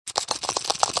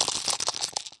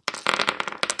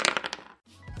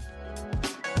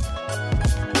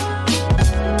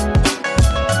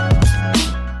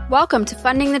Welcome to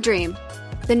Funding the Dream,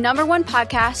 the #1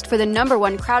 podcast for the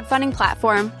 #1 crowdfunding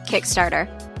platform, Kickstarter.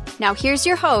 Now here's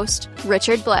your host,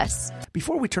 Richard Bliss.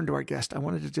 Before we turn to our guest, I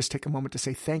wanted to just take a moment to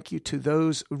say thank you to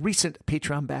those recent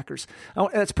Patreon backers.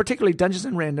 That's particularly Dungeons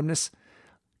and Randomness,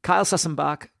 Kyle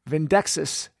Sussenbach,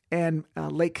 Vindexus, and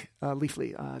Lake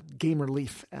Leafly, Gamer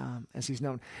Leaf, as he's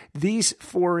known. These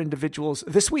 4 individuals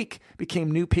this week became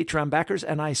new Patreon backers,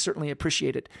 and I certainly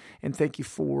appreciate it. And thank you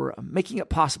for making it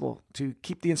possible to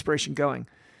keep the inspiration going.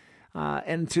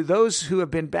 And to those who have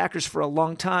been backers for a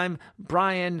long time,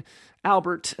 Brian,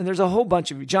 Albert, and there's a whole bunch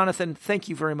of you. Jonathan, thank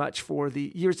you very much for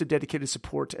the years of dedicated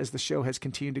support as the show has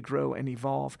continued to grow and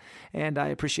evolve. And I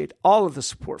appreciate all of the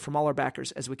support from all our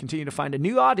backers as we continue to find a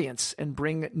new audience and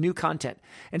bring new content.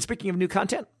 And speaking of new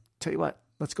content, tell you what,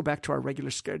 let's go back to our regular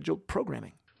scheduled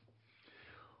programming.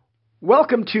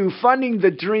 Welcome to Funding the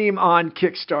Dream on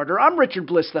Kickstarter. I'm Richard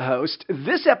Bliss, the host.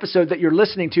 This episode that you're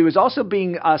listening to is also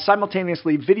being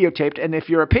simultaneously videotaped, and if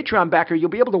you're a Patreon backer, you'll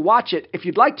be able to watch it. If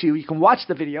you'd like to, you can watch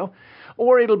the video,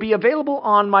 or it'll be available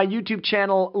on my YouTube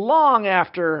channel long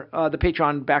after the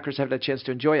Patreon backers have had a chance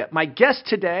to enjoy it. My guest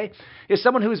today is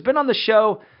someone who has been on the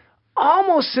show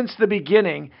almost since the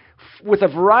beginning, with a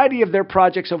variety of their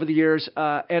projects over the years,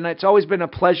 and it's always been a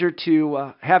pleasure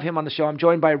to have him on the show. I'm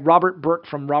joined by Robert Burke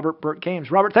from Robert Burke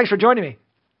Games. Robert, thanks for joining me.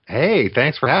 Hey,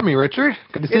 thanks for having me, Richard.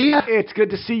 Good to see you. It's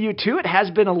good to see you, too. It has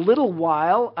been a little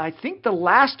while. I think the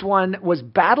last one was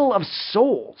Battle of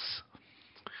Souls.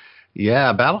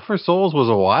 Yeah, Battle for Souls was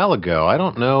a while ago. I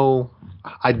don't know.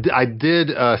 I did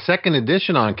a second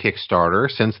edition on Kickstarter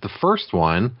since the first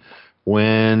one,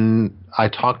 when I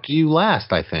talked to you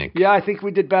last, I think. Yeah, I think we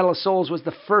did Battle of Souls was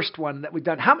the first one that we've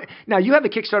done. Now, you have the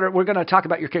Kickstarter. We're going to talk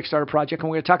about your Kickstarter project, and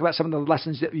we're going to talk about some of the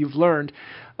lessons that you've learned.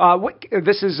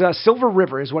 This is Silver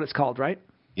River is what it's called, right?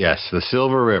 Yes, the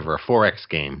Silver River, a 4X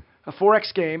game. A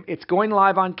 4X game. It's going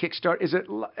live on Kickstarter. Is it,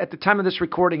 at the time of this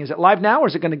recording, is it live now, or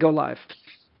is it going to go live?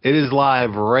 It is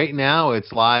live right now.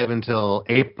 It's live until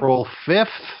April 5th,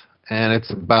 and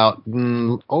it's about a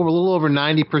little over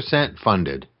 90%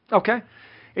 funded. Okay,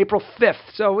 April 5th.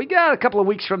 So we got a couple of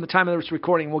weeks from the time of this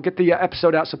recording. We'll get the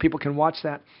episode out so people can watch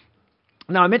that.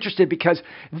 Now, I'm interested because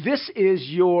this is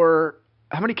your,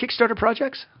 how many Kickstarter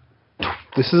projects?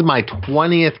 This is my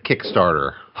 20th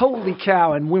Kickstarter. Holy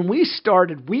cow. And when we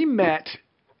started, we met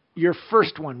your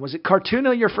first one. Was it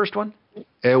Cartuna, your first one?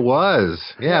 It was.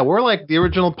 Yeah, we're like the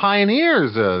original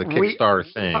pioneers of the Kickstarter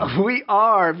thing. We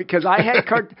are, because I had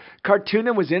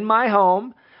Cartuna was in my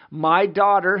home. My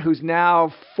daughter, who's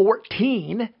now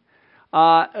 14,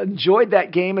 enjoyed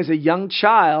that game as a young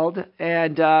child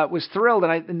and was thrilled.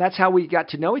 And that's how we got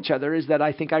to know each other, is that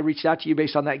I think I reached out to you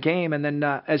based on that game. And then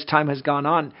as time has gone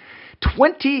on,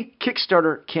 20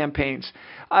 Kickstarter campaigns.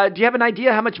 Do you have an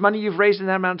idea how much money you've raised in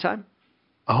that amount of time?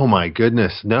 Oh, my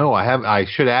goodness. No, I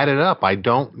should add it up. I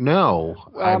don't know.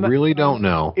 I really don't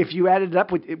know. If you added it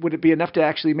up, would it be enough to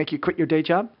actually make you quit your day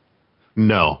job?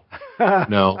 No.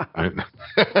 No.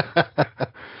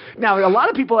 Now, a lot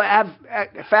of people have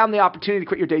found the opportunity to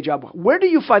quit your day job. Where do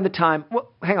you find the time? Well,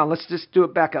 hang on. Let's just do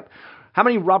it back up. How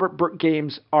many Robert Burke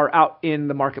games are out in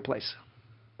the marketplace?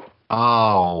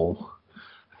 Oh,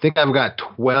 I think I've got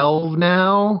 12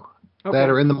 now that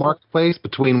are in the marketplace,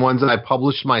 between ones that I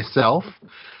published myself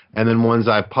and then ones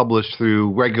I published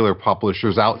through regular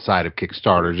publishers outside of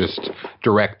Kickstarter, just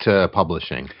direct to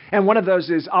publishing. And one of those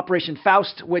is Operation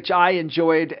Faust, which I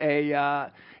enjoyed.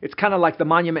 It's kind of like the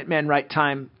Monument Men right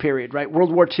time period, right?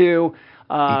 World War II,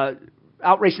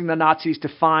 outracing the Nazis to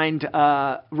find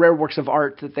rare works of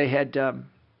art that they had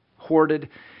hoarded.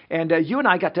 And you and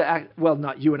I got to act, well,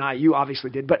 not you and I, you obviously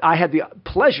did, but I had the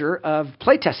pleasure of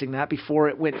playtesting that before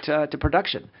it went to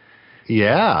production.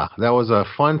 Yeah, that was a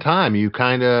fun time. You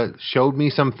kind of showed me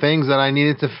some things that I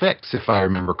needed to fix, if I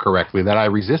remember correctly, that I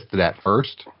resisted at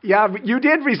first. Yeah, you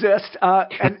did resist.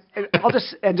 And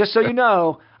just so you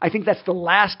know, I think that's the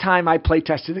last time I play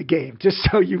tested a game, just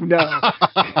so you know.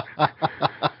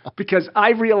 Because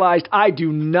I realized I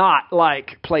do not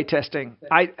like playtesting.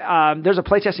 There's a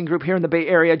playtesting group here in the Bay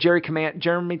Area.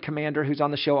 Jeremy Commander, who's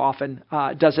on the show often,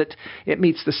 does it. It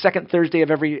meets the second Thursday of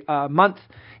every month.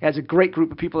 It has a great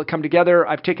group of people that come together.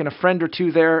 I've taken a friend or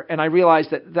two there, and I realized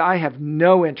that I have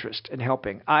no interest in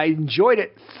helping. I enjoyed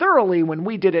it thoroughly when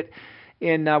we did it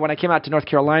when I came out to North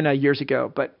Carolina years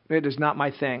ago, but it is not my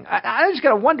thing. I just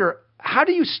got to wonder, how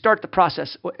do you start the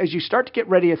process as you start to get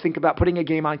ready to think about putting a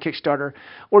game on Kickstarter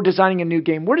or designing a new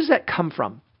game? Where does that come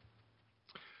from?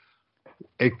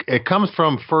 It comes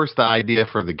from first the idea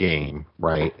for the game,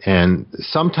 right? And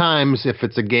sometimes if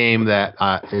it's a game that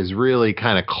is really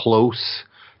kind of close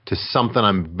to something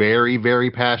I'm very, very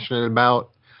passionate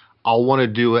about, I'll want to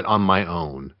do it on my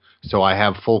own. So I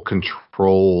have full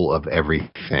control of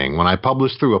everything. When I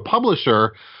publish through a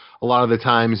publisher, a lot of the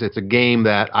times it's a game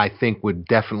that I think would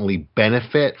definitely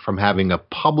benefit from having a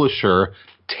publisher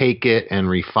take it and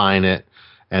refine it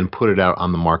and put it out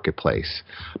on the marketplace.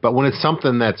 But when it's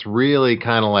something that's really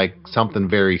kind of like something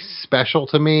very special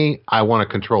to me, I want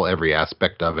to control every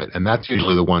aspect of it. And that's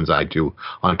usually the ones I do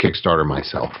on Kickstarter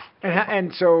myself.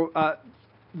 And so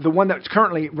the one that's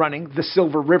currently running, The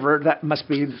Silver River,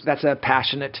 that's a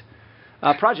passionate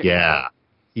project.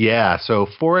 Yeah. So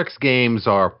 4X games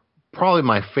are probably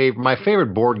my favorite. My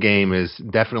favorite board game is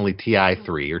definitely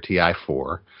TI3 or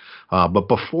TI4. But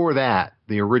before that,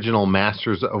 the original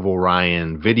Masters of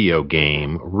Orion video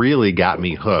game really got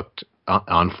me hooked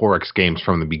on 4X games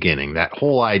from the beginning. That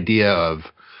whole idea of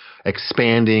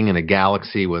expanding in a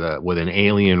galaxy with an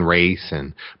alien race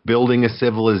and building a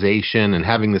civilization and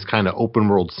having this kind of open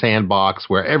world sandbox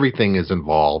where everything is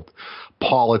involved.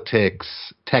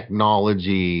 Politics,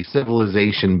 technology,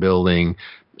 civilization building,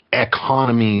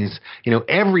 economies,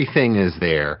 everything is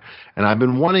there. And I've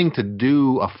been wanting to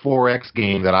do a 4X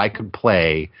game that I could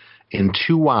play in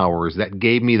 2 hours that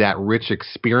gave me that rich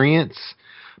experience,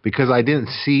 because I didn't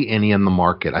see any in the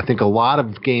market. I think a lot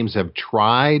of games have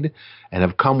tried and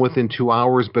have come within 2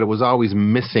 hours, but it was always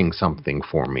missing something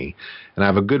for me. And I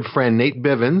have a good friend, Nate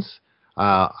Bivens.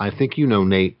 I think you know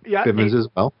Nate Bivens as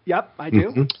well. Yep, I do.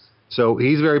 Mm-hmm. So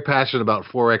he's very passionate about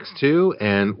 4X too,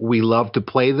 and we love to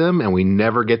play them, and we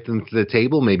never get them to the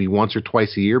table, maybe once or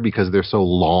twice a year because they're so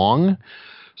long.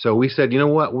 So we said, you know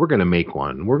what, we're going to make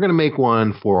one. We're going to make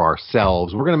one for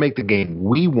ourselves. We're going to make the game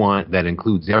we want that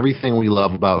includes everything we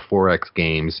love about 4X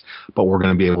games, but we're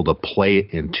going to be able to play it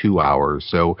in 2 hours.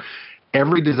 So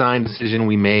every design decision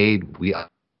we made, we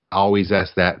always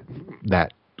ask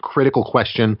that critical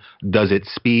question, does it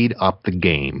speed up the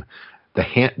game?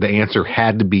 The answer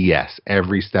had to be yes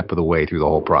every step of the way through the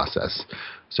whole process.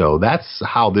 So that's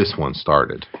how this one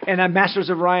started. And Masters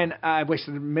of Orion, I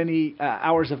wasted many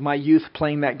hours of my youth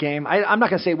playing that game. I'm not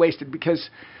going to say wasted, because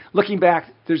looking back,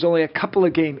 there's only a couple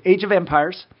of games. Age of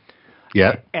Empires,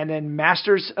 and then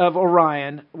Masters of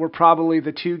Orion were probably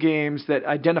the two games that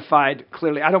identified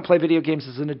clearly. I don't play video games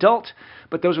as an adult,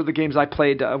 but those were the games I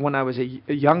played when I was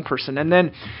a young person. And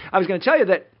then I was going to tell you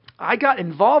that I got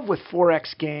involved with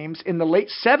 4X games in the late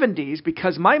 70s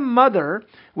because my mother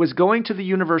was going to the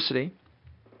university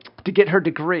to get her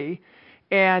degree,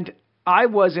 and I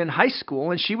was in high school,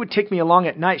 and she would take me along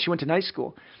at night. She went to night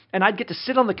school, and I'd get to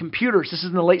sit on the computers. This is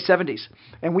in the late 70s,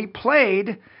 and we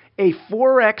played a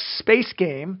 4X space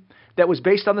game that was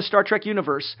based on the Star Trek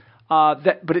universe,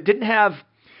 but it didn't have.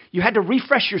 You had to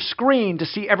refresh your screen to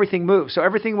see everything move. So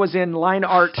everything was in line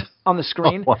art on the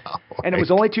screen, and it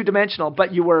was only two-dimensional.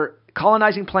 But you were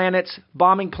colonizing planets,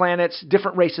 bombing planets,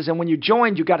 different races. And when you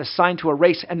joined, you got assigned to a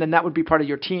race, and then that would be part of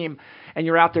your team. And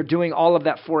you're out there doing all of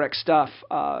that 4X stuff.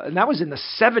 And that was in the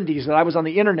 70s that I was on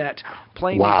the internet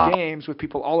playing these games with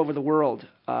people all over the world,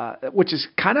 which is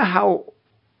kind of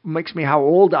makes me how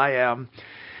old I am,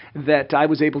 that I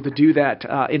was able to do that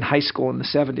in high school in the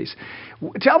 70s.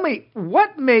 Tell me,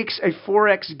 what makes a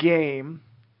 4X game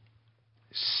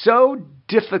so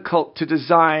difficult to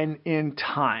design in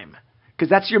time? Because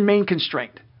that's your main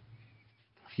constraint.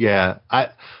 Yeah, I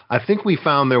think we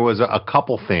found there was a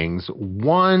couple things.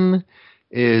 One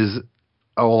is,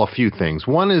 a few things.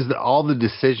 One is that all the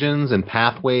decisions and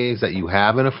pathways that you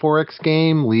have in a 4X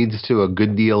game leads to a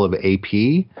good deal of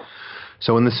AP.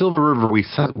 So in the Silver River,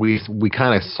 we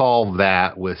kind of solve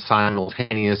that with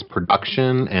simultaneous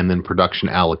production and then production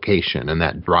allocation, and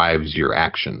that drives your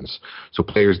actions. So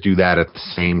players do that at the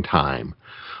same time.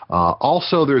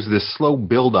 Also, there's this slow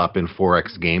build-up in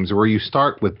 4X games where you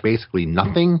start with basically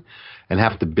nothing and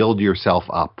have to build yourself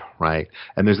up, right?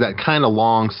 And there's that kind of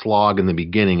long slog in the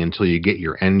beginning until you get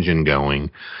your engine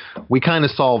going. We kind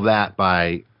of solve that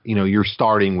by, you're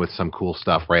starting with some cool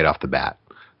stuff right off the bat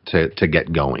to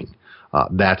get going.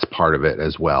 That's part of it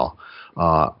as well.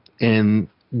 In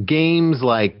games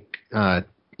like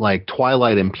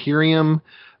Twilight Imperium,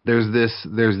 there's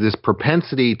this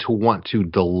propensity to want to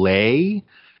delay,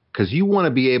 because you want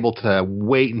to be able to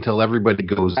wait until everybody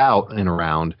goes out and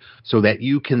around so that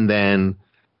you can then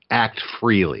act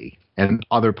freely, and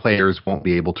other players won't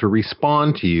be able to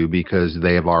respond to you because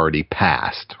they have already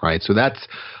passed, right? So that's,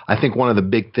 I think, one of the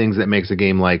big things that makes a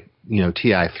game like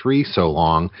TI3 so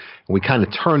long. And we kind of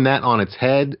turn that on its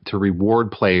head to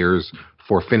reward players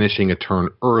for finishing a turn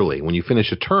early. When you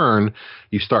finish a turn,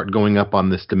 you start going up on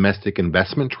this domestic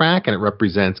investment track, and it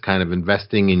represents kind of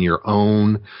investing in your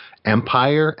own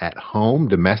empire at home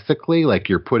domestically, like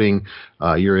you're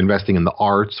investing in the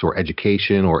arts or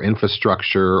education or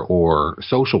infrastructure or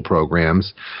social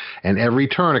programs. And every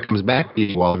turn it comes back to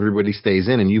you while everybody stays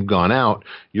in and you've gone out,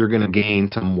 you're going to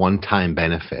gain some one-time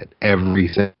benefit every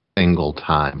single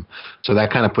time. So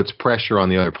that kind of puts pressure on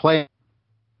the other players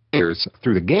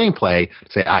through the gameplay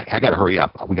to say, I got to hurry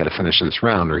up. We got to finish this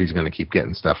round or he's going to keep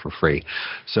getting stuff for free.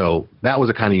 So that was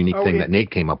a kind of unique thing that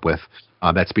Nate came up with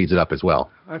that speeds it up as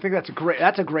well. I think that's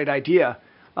a great idea.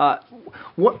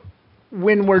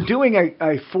 When we're doing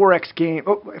a 4X game,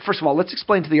 first of all, let's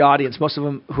explain to the audience, most of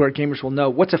them who are gamers will know,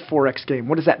 what's a 4X game?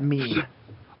 What does that mean?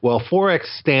 Well,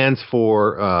 4X stands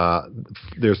for,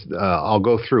 I'll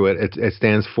go through it. It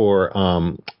stands for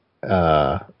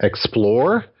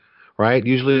explore, right?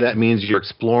 Usually that means you're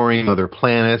exploring other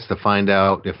planets to find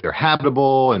out if they're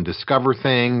habitable and discover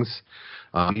things.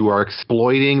 You are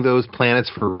exploiting those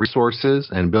planets for resources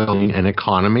and building an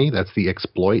economy. That's the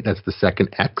exploit. That's the second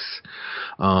X.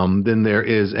 Then there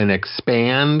is an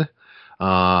expand,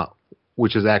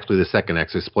 which is actually the second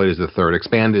X. Exploit is the third.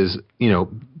 Expand is,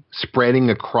 spreading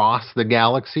across the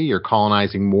galaxy. You're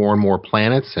colonizing more and more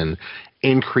planets and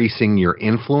increasing your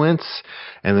influence.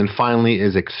 And then finally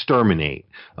is exterminate,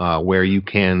 where you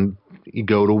can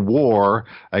go to war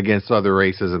against other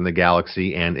races in the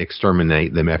galaxy and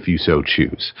exterminate them if you so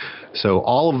choose. So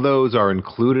all of those are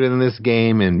included in this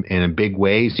game in a big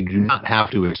way. So you do not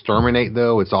have to exterminate,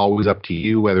 though. It's always up to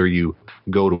you whether you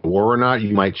go to war or not.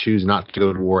 You might choose not to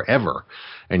go to war ever,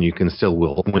 and you can still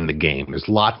win the game. There's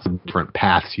lots of different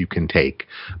paths you can take,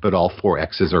 but all 4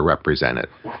 X's are represented.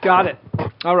 Got it.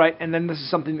 All right, and then this is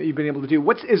something that you've been able to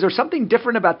do. Is there something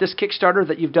different about this Kickstarter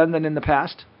that you've done than in the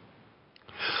past?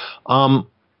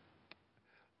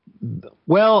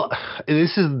 Well,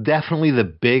 this is definitely the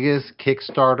biggest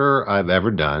Kickstarter I've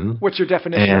ever done. What's your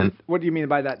definition? And, what do you mean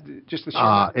by that? Just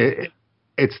the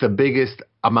it's the biggest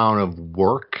amount of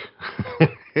work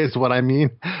is what I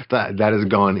mean that has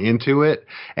gone into it.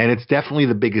 And it's definitely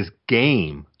the biggest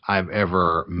game I've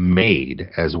ever made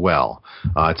as well.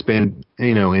 It's been,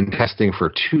 in testing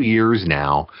for 2 years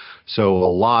now. So a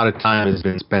lot of time has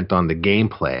been spent on the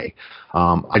gameplay.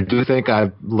 I do think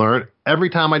I've learned every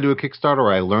time I do a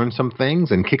Kickstarter, I learn some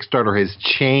things, and Kickstarter has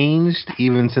changed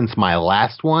even since my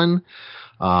last one.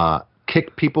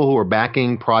 People who are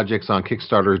backing projects on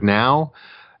Kickstarter now,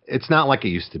 it's not like it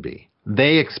used to be.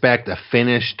 They expect a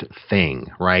finished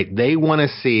thing, right? They want to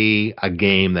see a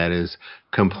game that is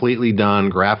completely done,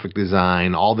 graphic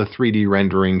design, all the 3D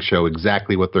renderings show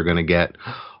exactly what they're going to get.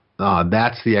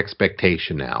 That's the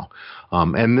expectation now.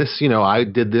 And this, I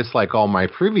did this like all my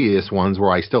previous ones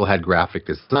where I still had graphic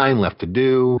design left to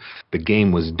do. The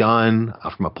game was done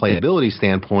from a playability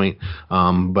standpoint,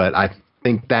 but I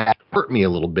think that hurt me a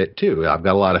little bit too. I've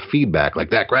got a lot of feedback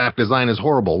like that graphic design is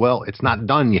horrible. Well, it's not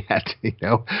done yet,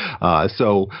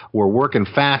 so we're working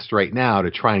fast right now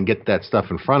to try and get that stuff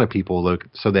in front of people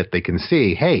so that they can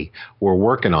see, hey, we're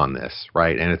working on this,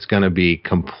 right? And it's going to be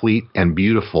complete and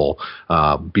beautiful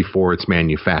before it's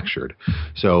manufactured.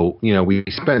 So, we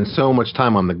spent so much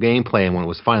time on the gameplay, and when it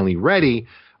was finally ready,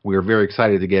 we were very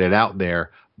excited to get it out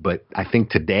there. But I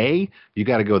think today you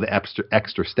got to go the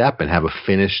extra step and have a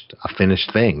finished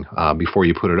thing before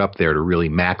you put it up there to really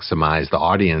maximize the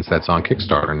audience that's on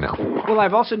Kickstarter now. Well,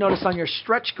 I've also noticed on your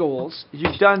stretch goals,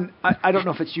 you've done, I don't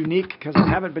know if it's unique because I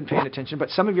haven't been paying attention,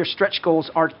 but some of your stretch goals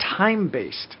are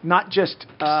time-based, not just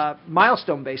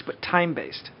milestone-based, but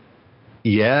time-based.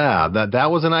 Yeah, that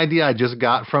was an idea I just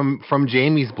got from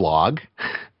Jamie's blog.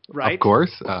 Right. Of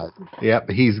course. Yep.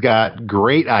 He's got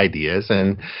great ideas,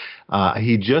 and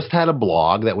he just had a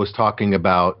blog that was talking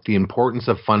about the importance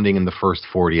of funding in the first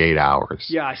 48 hours.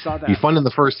 Yeah, I saw that. You fund in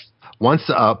the first, once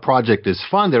a project is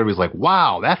funded, everybody's like,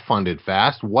 wow, that funded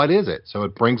fast. What is it? So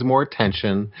it brings more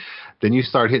attention. Then you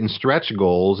start hitting stretch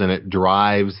goals, and it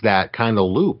drives that kind of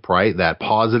loop, right? That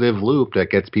positive loop that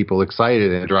gets people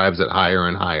excited and drives it higher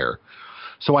and higher.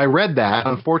 So I read that.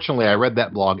 Unfortunately, I read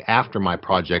that blog after my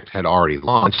project had already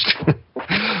launched,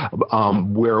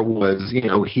 where it was,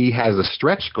 he has a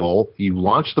stretch goal. You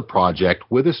launch the project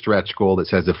with a stretch goal that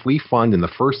says if we fund in the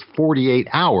first 48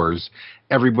 hours,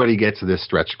 everybody gets this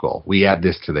stretch goal. We add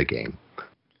this to the game.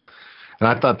 And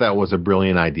I thought that was a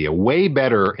brilliant idea. Way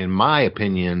better, in my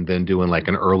opinion, than doing like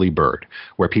an early bird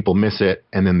where people miss it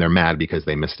and then they're mad because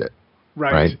they missed it.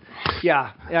 Right.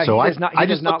 Yeah. So he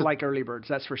does not like early birds.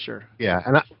 That's for sure. Yeah,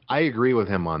 and I agree with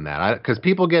him on that because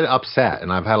people get upset,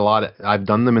 and I've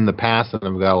done them in the past, and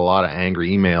I've got a lot of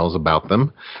angry emails about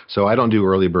them. So I don't do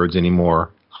early birds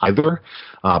anymore. either.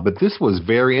 But this was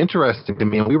very interesting to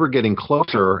me, and we were getting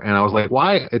closer, and I was like,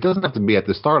 why? It doesn't have to be at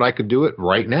the start. I could do it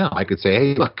right now. I could say,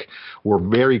 hey, look, we're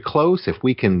very close. If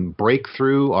we can break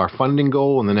through our funding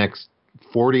goal in the next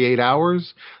 48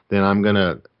 hours, then I'm going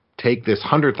to take this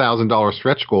 $100,000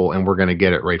 stretch goal and we're going to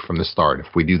get it right from the start if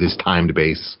we do this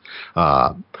timed-based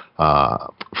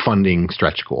funding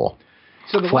stretch goal.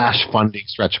 So the Flash funding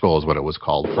stretch goal is what it was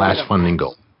called, Flash funding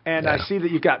goal. And I see that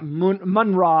you've got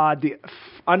Munrod, the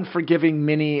Unforgiving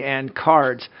Mini, and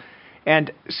cards.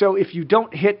 And so if you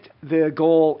don't hit the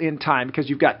goal in time, because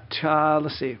you've got,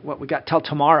 we got till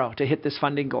tomorrow to hit this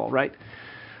funding goal, right?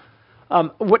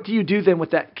 What do you do then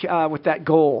with that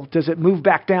goal? Does it move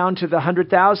back down to the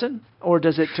 100,000, or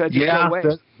does it just go away?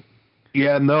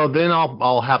 Then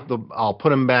I'll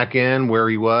put him back in where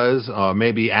he was.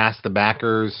 Maybe ask the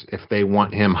backers if they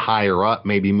want him higher up.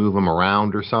 Maybe move him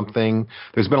around or something.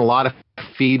 There's been a lot of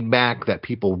feedback that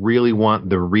people really want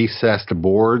the recessed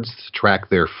boards to track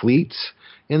their fleets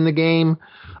in the game.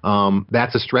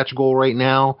 That's a stretch goal right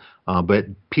now, but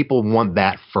people want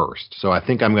that first. So I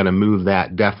think I'm going to move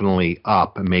that definitely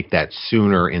up and make that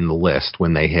sooner in the list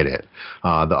when they hit it. The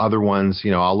other ones,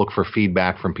 I'll look for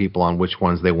feedback from people on which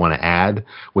ones they want to add,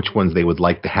 which ones they would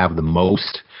like to have the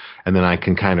most, and then I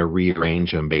can kind of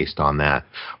rearrange them based on that.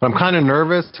 But I'm kind of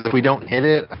nervous. If we don't hit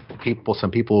it,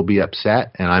 some people will be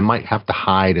upset, and I might have to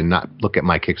hide and not look at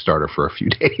my Kickstarter for a few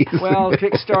days. Well,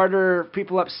 Kickstarter,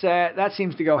 people upset, that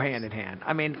seems to go hand in hand.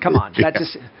 I mean, come on. Yeah.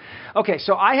 Okay,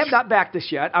 so I have not backed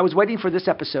this yet. I was waiting for this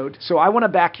episode, so I want to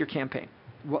back your campaign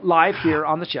live here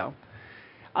on the show.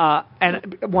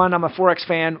 And one, I'm a 4X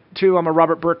fan. Two, I'm a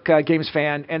Robert Burke Games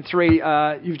fan. And three,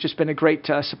 you've just been a great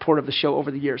supporter of the show over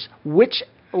the years. Which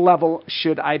level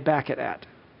should I back it at?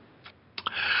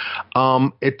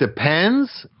 It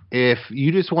depends. If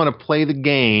you just want to play the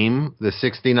game, the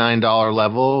 $69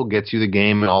 level gets you the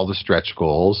game and all the stretch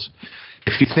goals.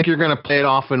 If you think you're going to play it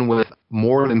often with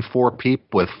more than 4 people,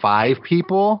 with 5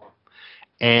 people,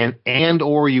 and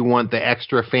or you want the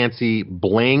extra fancy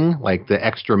bling, like the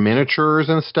extra miniatures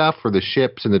and stuff for the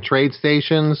ships and the trade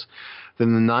stations,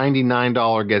 then the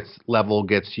 $99 level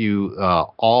gets you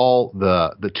all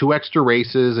the 2 extra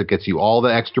races. It gets you all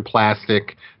the extra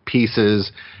plastic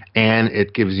pieces, and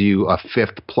it gives you a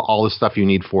all the stuff you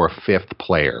need for a 5th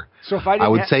player. So if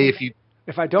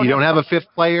if I don't have a 5th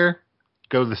player,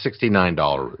 go the $69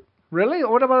 route. Really?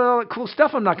 What about all the cool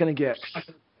stuff I'm not going to get?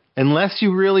 Unless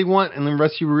you really want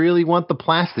the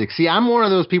plastic. See, I'm one of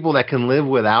those people that can live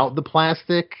without the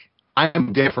plastic.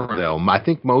 I'm different though. I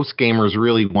think most gamers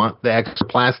really want the extra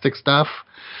plastic stuff.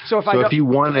 So if you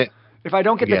want it, if I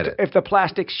don't get if the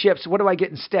plastic ships, what do I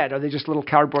get instead? Are they just little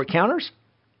cardboard counters?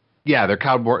 Yeah, they're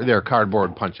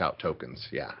cardboard punch-out tokens.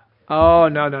 Yeah. Oh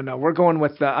no! We're going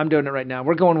with I'm doing it right now.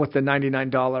 We're going with the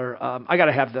 $99. I got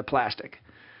to have the plastic.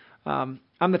 I'm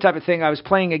the type of thing. I was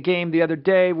playing a game the other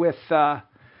day with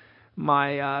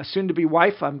my soon-to-be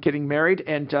wife. I'm getting married,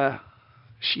 and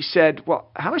she said, "Well,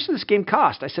 how much does this game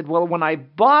cost?" I said, "Well, when I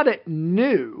bought it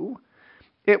new,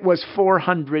 it was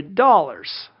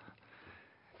 $400."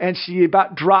 And she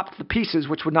about dropped the pieces,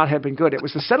 which would not have been good. It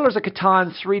was the Settlers of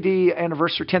Catan 3D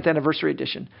anniversary, 10th anniversary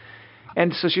edition.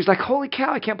 And so she's like, "Holy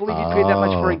cow, I can't believe you paid that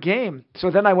much for a game." So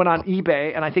then I went on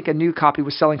eBay, and I think a new copy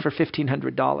was selling for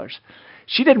 $1,500.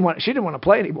 She didn't want to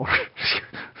play anymore.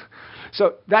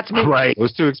 So that's me. Right. It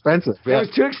was too expensive. Yeah. It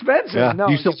was too expensive. Yeah. No,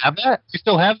 you still have that? You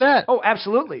still have that? Oh,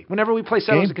 absolutely. Whenever we play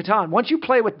Settlers of Catan. Once you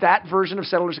play with that version of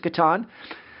Settlers of Catan,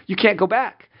 you can't go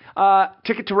back.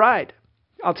 Ticket to Ride.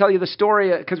 I'll tell you the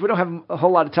story because we don't have a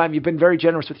whole lot of time. You've been very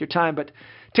generous with your time. But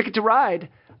Ticket to Ride,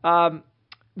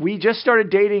 we just started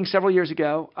dating several years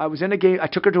ago. I was in a game. I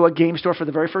took her to a game store for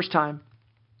the very first time.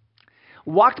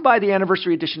 Walked by the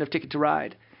anniversary edition of Ticket to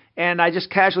Ride. And I just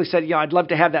casually said, I'd love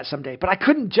to have that someday. But I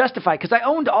couldn't justify, because I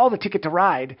owned all the Ticket to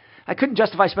Ride. I couldn't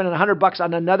justify spending $100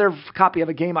 on another copy of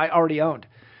a game I already owned.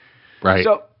 Right.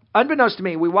 So, unbeknownst to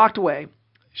me, we walked away.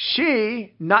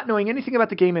 She, not knowing anything about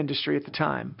the game industry at the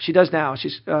time, she does now.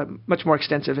 She's much more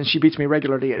extensive, and she beats me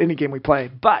regularly at any game we play.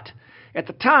 But at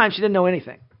the time, she didn't know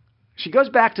anything. She goes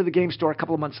back to the game store a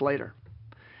couple of months later.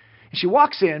 And she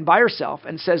walks in by herself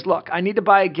and says, "Look, I need to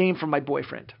buy a game for my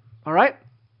boyfriend. All right?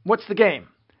 What's the game?"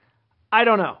 "I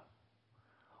don't know."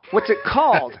 "What's it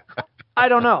called?" "I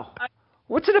don't know."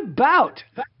 "What's it about?"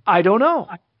 "I don't know."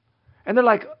 And they're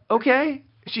like, "Okay."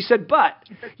 She said, "But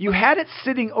you had it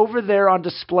sitting over there on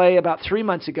display about 3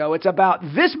 months ago. It's about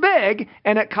this big,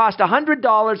 and it cost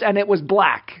 $100, and it was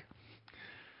black."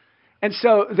 And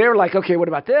so they were like, "Okay, what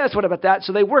about this? What about that?"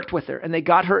 So they worked with her, and they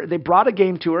brought a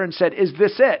game to her and said, "Is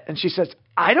this it?" And she says,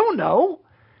 "I don't know.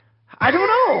 I don't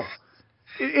know."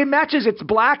 it matches. It's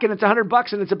black and it's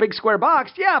 $100 and it's a big square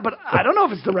box. Yeah, but I don't know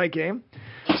if it's the right game.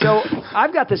 So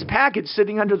I've got this package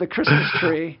sitting under the Christmas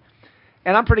tree,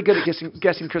 and I'm pretty good at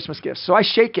guessing Christmas gifts. So I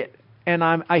shake it, and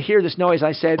I hear this noise.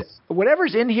 I said,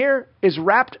 whatever's in here is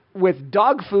wrapped with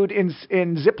dog food in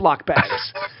Ziploc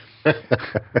bags.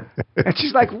 And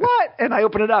she's like, what? And I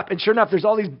open it up, and sure enough, there's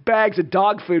all these bags of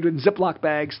dog food in Ziploc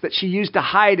bags that she used to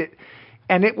hide it.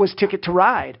 And it was Ticket to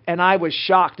Ride. And I was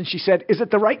shocked. And she said, is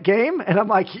it the right game? And I'm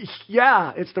like,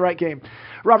 yeah, it's the right game.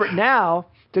 Robert, now,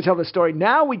 to tell the story,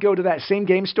 now we go to that same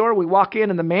game store. We walk in,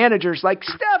 and the manager's like,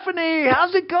 Stephanie,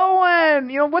 how's it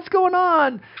going? What's going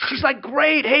on? She's like,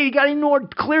 great. Hey, you got any more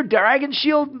clear Dragon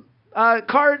Shield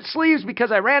card sleeves?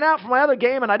 Because I ran out from my other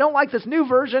game, and I don't like this new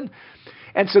version.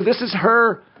 And so this is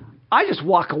her. I just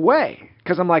walk away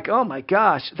because I'm like, oh, my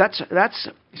gosh, that's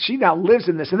she now lives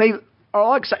in this. And they are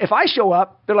all excited. If I show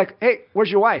up, they're like, hey, where's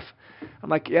your wife? I'm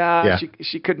like, yeah.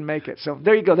 She couldn't make it. So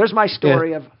there you go. There's my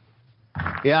story of.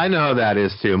 Yeah, I know how that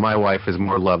is too. My wife is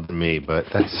more loved than me, but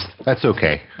that's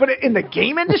okay. But in the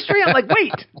game industry, I'm like,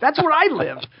 wait, that's where I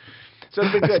live. So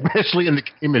it's been good. Especially in the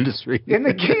game industry. In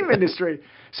the game industry.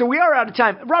 So we are out of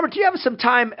time. Robert, do you have some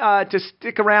time to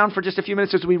stick around for just a few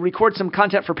minutes as we record some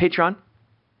content for Patreon?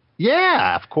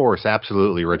 Yeah, of course.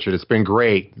 Absolutely, Richard. It's been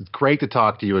great. It's great to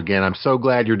talk to you again. I'm so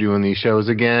glad you're doing these shows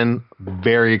again.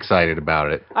 Very excited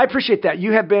about it. I appreciate that.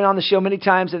 You have been on the show many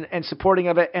times and supporting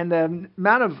of it, and the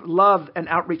amount of love and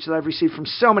outreach that I've received from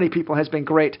so many people has been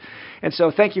great. And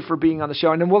so thank you for being on the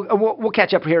show. And then we'll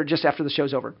catch up here just after the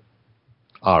show's over.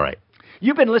 All right.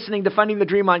 You've been listening to Funding the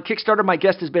Dream on Kickstarter. My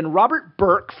guest has been Robert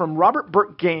Burke from Robert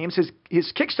Burke Games.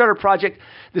 His Kickstarter project,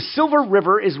 The Silver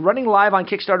River, is running live on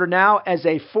Kickstarter now as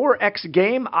a 4X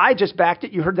game. I just backed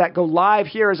it. You heard that go live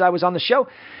here as I was on the show.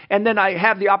 And then I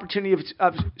have the opportunity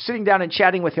of sitting down and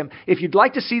chatting with him. If you'd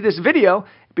like to see this video,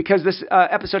 because this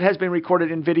episode has been recorded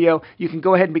in video, you can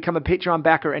go ahead and become a Patreon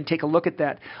backer and take a look at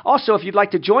that. Also, if you'd like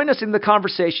to join us in the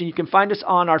conversation, you can find us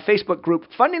on our Facebook group,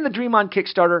 Funding the Dream on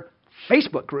Kickstarter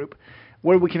Facebook group,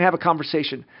 where we can have a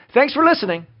conversation. Thanks for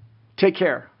listening. Take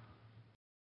care.